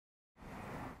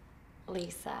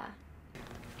Lisa.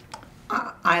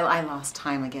 I lost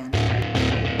time again.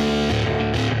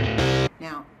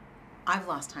 Now, I've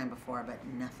lost time before, but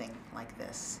nothing like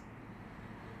this.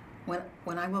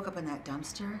 When I woke up in that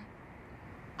dumpster,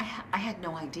 I had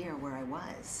no idea where I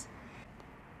was.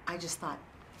 I just thought,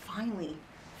 finally,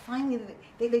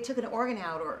 they took an organ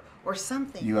out or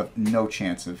something. You have no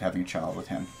chance of having a child with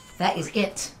him. That is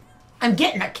it. I'm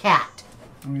getting a cat.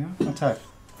 Oh yeah? What type?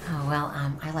 Oh, well,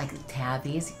 I like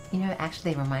tabbies. You know,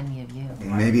 actually, they remind me of you.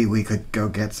 Maybe we could go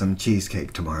get some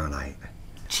cheesecake tomorrow night.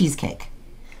 Cheesecake.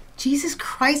 Jesus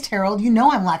Christ, Harold, you know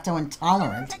I'm lacto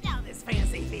intolerant. Check out this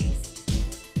fancy feast.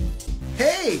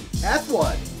 Hey,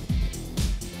 F1!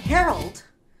 Harold,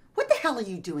 what the hell are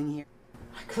you doing here?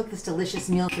 I cooked this delicious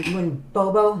meal for you and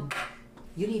Bobo.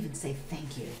 You didn't even say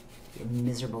thank you, you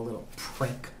miserable little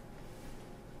prick.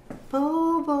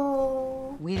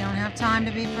 Bobo. We don't have time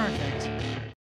to be perfect.